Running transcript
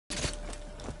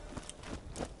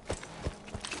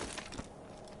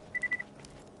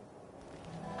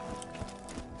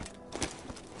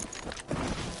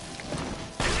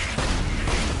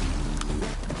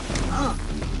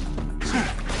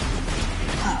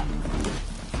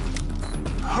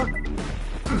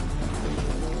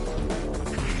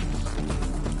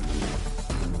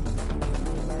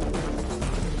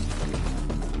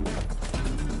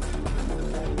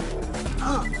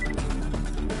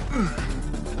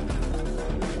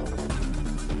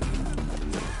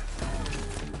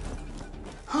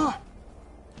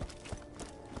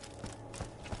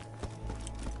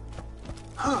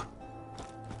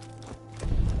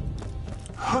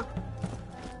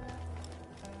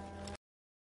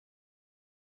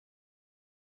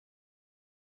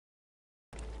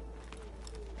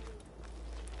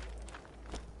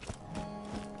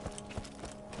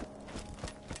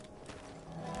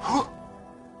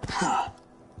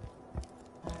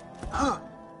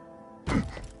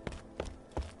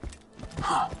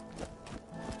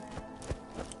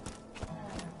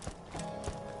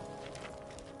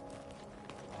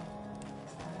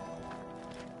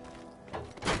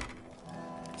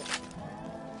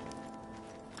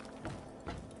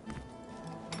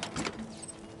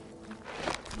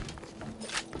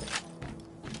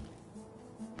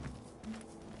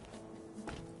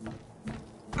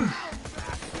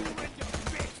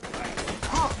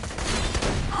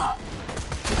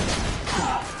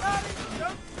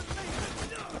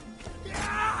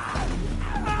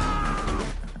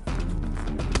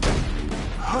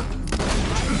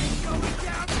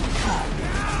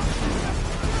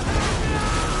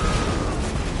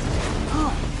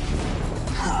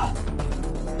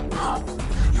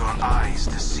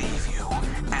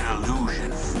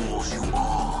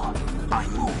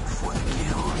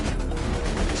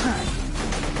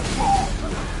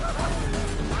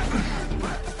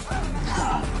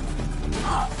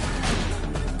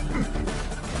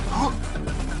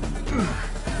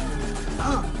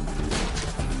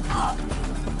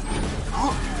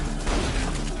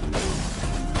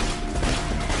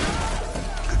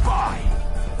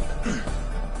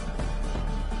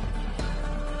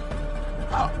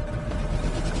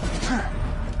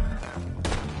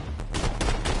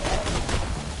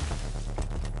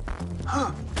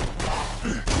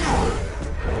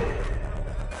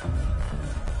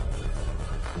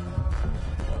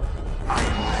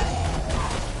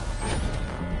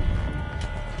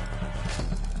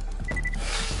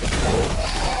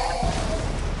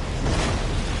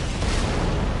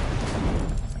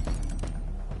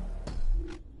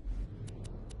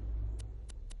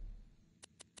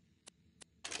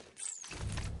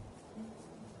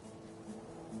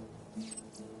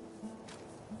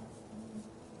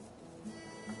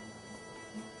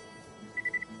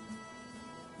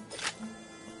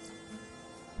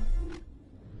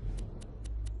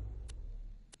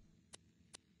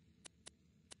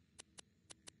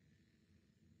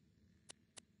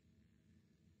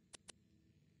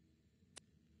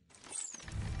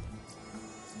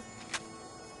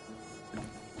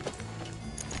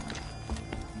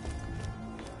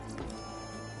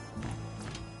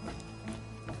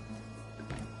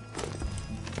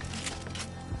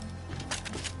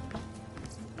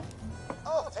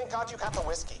Thank God you got the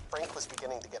whiskey. Frank was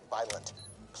beginning to get violent.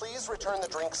 Please return the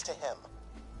drinks to him.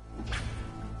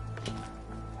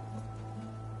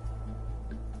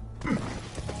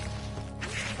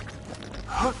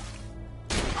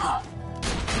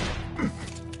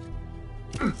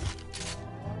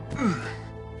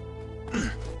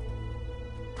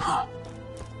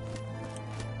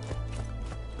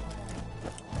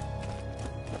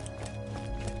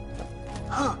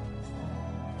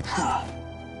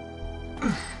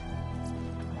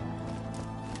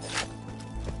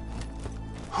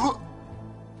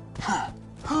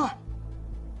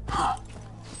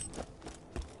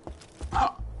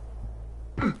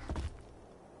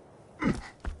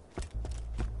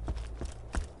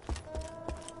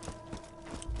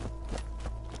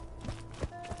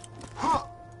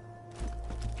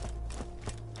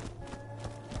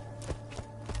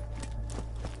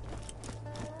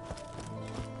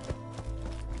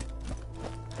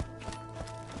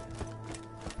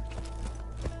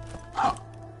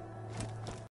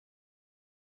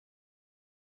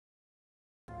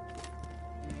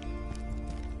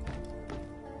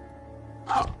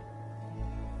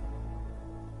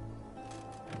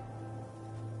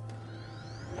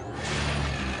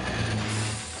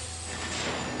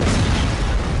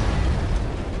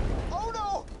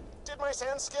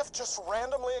 Sand skiff just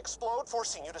randomly explode,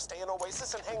 forcing you to stay in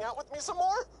Oasis and hang out with me some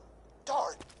more?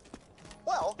 Darn.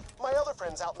 Well, my other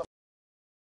friends out in the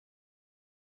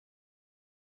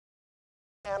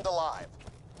and alive.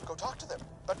 Go talk to them,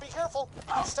 but be careful.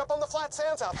 Step on the flat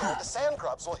sands out there, the sand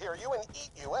grubs will hear you and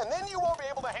eat you, and then you won't be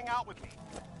able to hang out with me.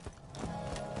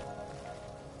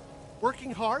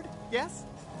 Working hard? Yes?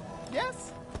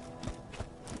 Yes?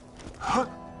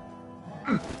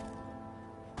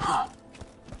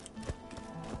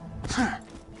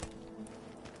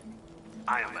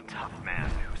 I am a tough man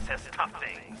who says tough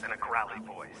things in a growly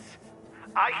voice.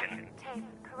 I can... Tape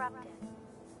corrupted.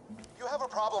 You have a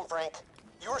problem, Frank.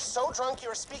 You are so drunk you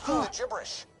are speaking the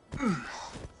gibberish.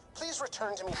 Please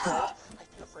return to me, friend. I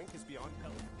fear Frank is beyond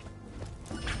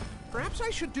help. Perhaps I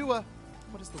should do a...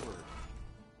 what is the word?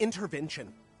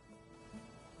 Intervention.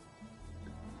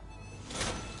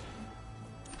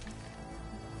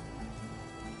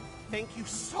 Thank you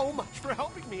so much for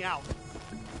helping me out.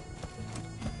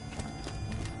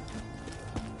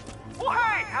 Well,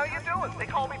 hey, how you doing? They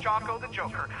call me Jocko the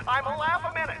Joker. I'm a laugh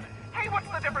a minute. Hey, what's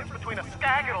the difference between between a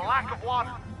skag and a lack of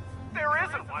water. There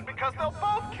isn't one because they'll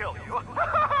both kill you.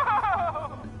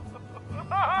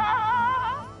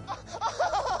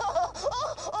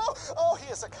 Oh,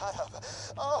 he is a cut-up.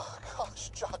 Oh, gosh,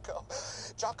 Jocko.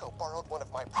 Jocko borrowed one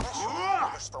of my pressure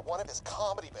readers for one of his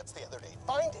comedy bits the other day.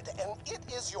 Find it, and it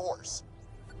is yours.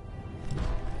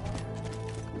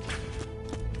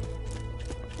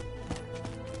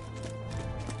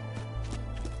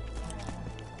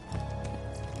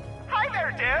 Hi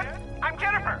there, dude. I'm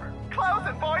Jennifer. Clothes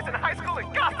and boys in high school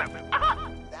and gossip.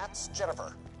 That's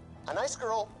Jennifer. A nice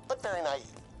girl, but very naive.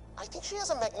 I think she has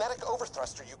a magnetic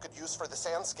overthruster you could use for the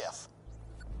sand skiff.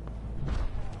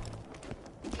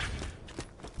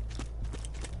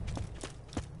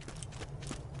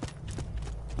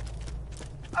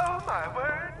 Oh, my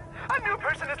word. A new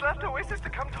person has left Oasis to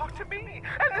come talk to me.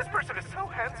 And this person is so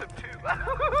handsome, too.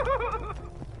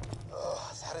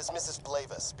 That is Mrs.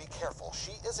 Blavis. Be careful.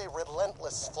 She is a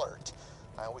relentless flirt.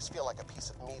 I always feel like a piece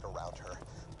of meat around her.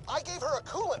 I gave her a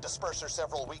coolant disperser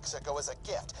several weeks ago as a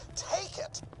gift. Take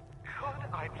it!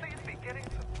 Could I please be getting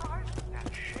surprised with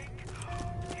that shake?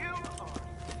 You are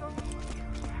so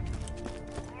attractive.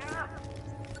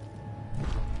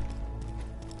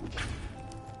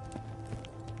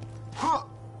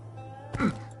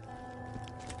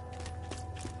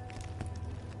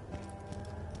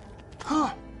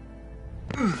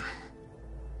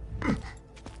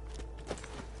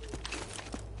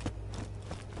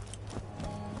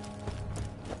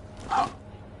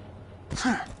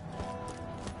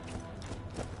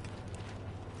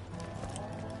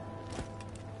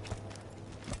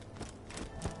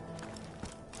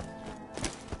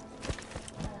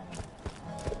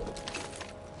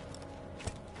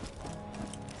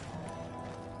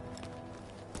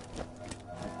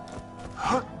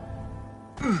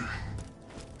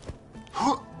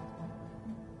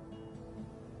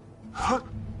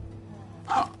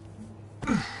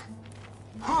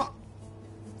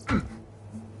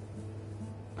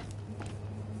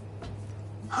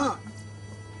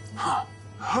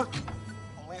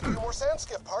 Only a few more sand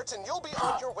skiff parts and you'll be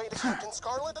on your way to Captain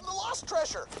Scarlet and the Lost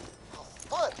Treasure. How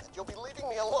fun that you'll be leaving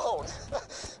me alone.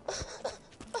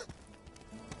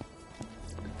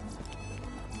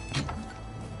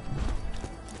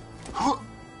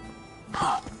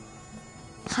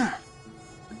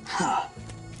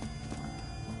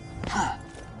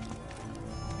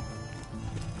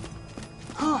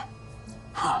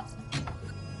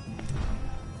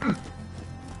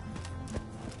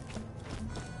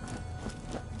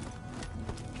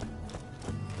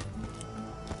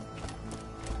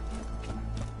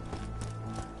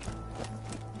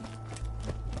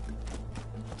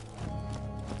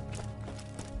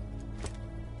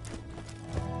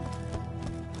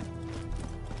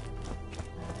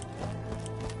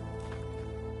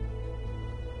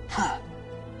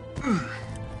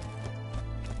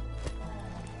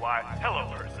 Why,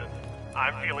 hello, person.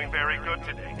 I'm feeling very good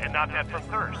today, and not dead from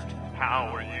thirst. How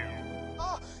are you?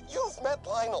 Ah, you've met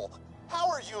Lionel. How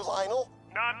are you, Lionel?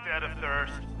 Not dead of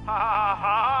thirst. Ha ha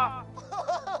ha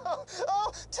ha.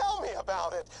 Oh, tell me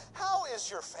about it. How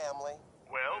is your family?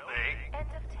 Well, they... End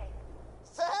of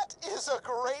tape. That is a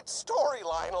great story,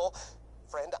 Lionel.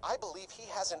 Friend, I believe he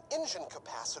has an engine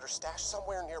capacitor stashed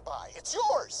somewhere nearby. It's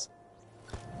yours!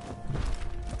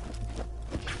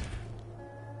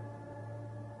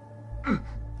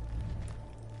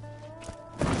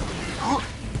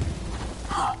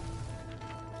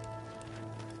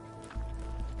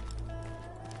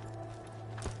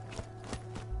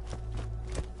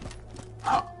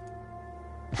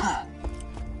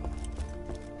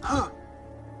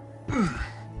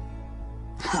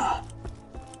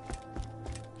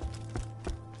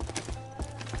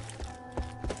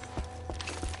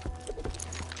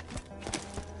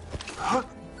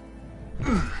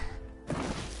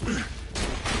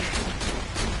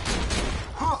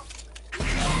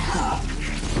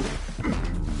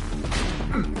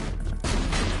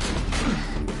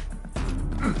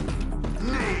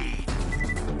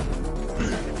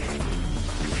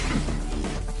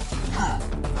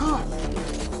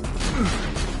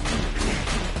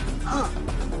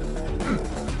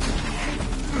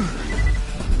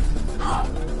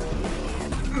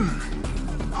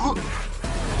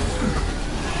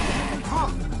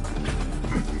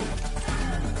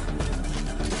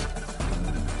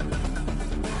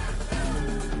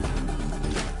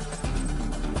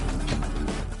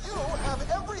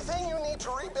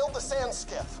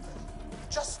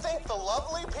 Just think the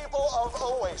lovely people of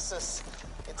Oasis.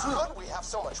 It's good we have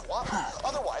so much water.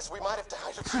 Otherwise, we might have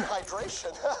died of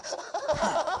dehydration.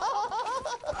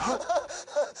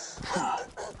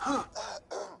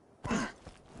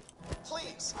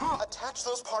 Please, Attach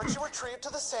those parts you retrieved to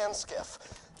the sand skiff.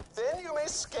 Then you may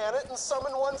scan it and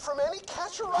summon one from any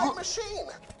catch-a-ride machine.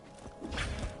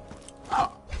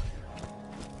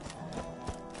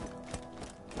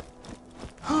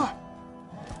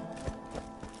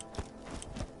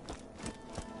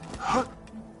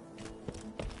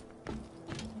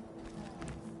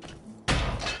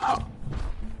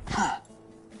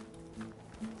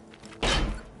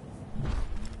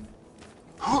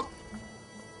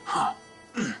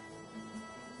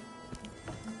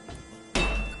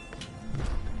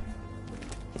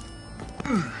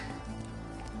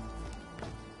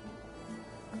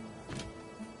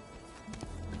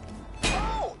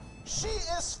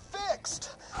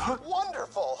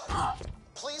 Wonderful.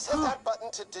 Please hit that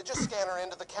button to digiscanner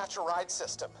into the catch-a-ride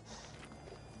system.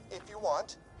 If you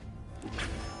want.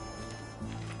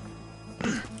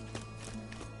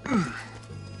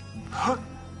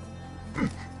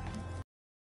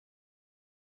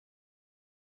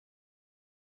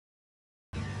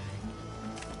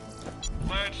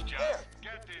 There.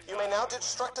 You may now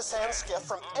destruct a sand skiff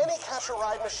from any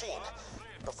catch-a-ride machine.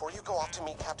 Before you go off to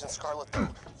meet Captain Scarlet, though,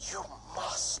 you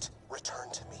must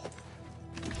return to me.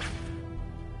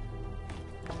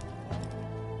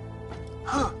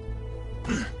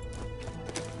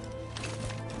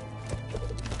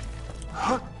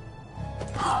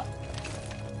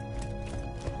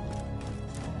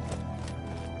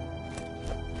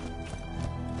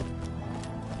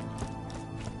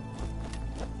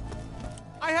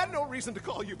 I had no reason to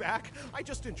call you back. I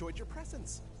just enjoyed your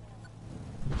presence.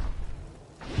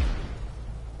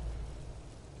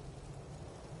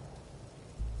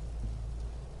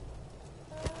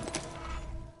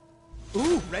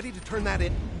 Ooh, ready to turn that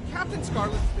in? Captain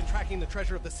Scarlet's been tracking the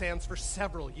treasure of the sands for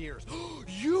several years.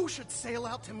 You should sail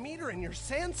out to meet her in your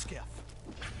sand skiff.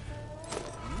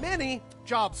 Many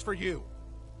jobs for you.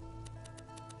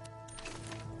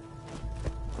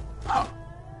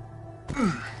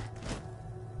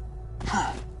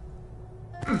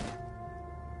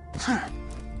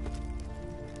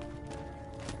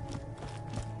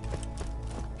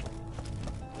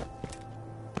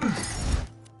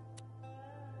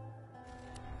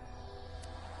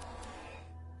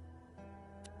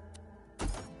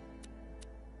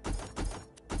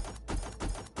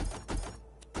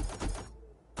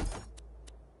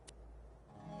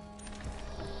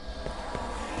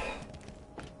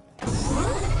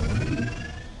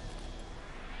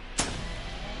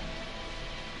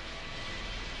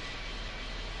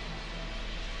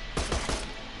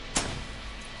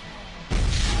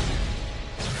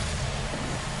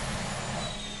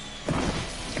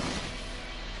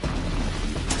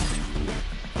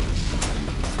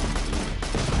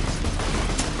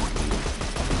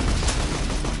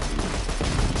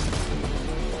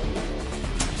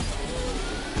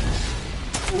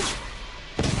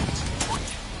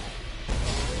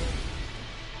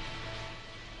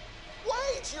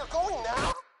 Wait, you're going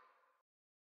now?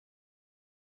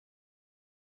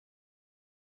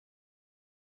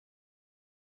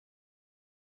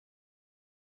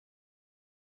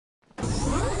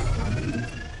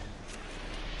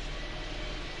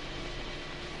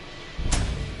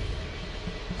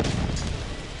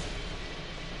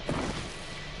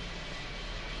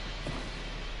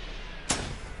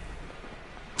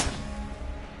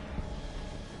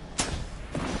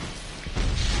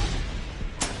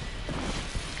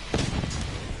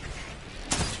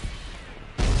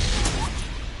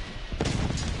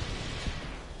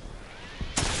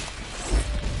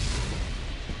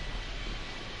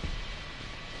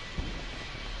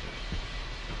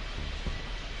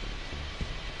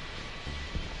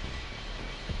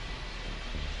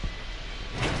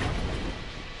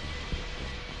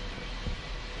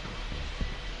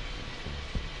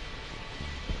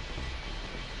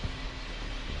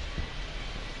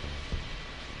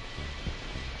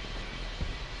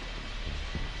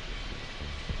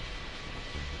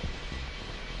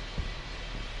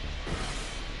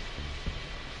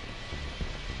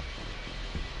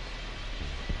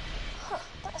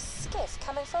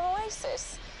 Coming from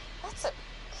Oasis. That's a...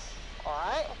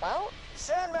 Alright, well...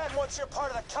 Sandman wants your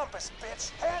part of the compass, bitch!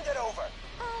 Hand it over!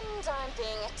 And I'm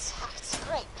being attacked.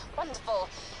 Great. Wonderful.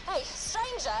 Hey,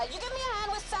 stranger, you give me a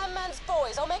hand with Sandman's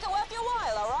boys. I'll make it worth your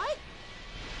while, alright?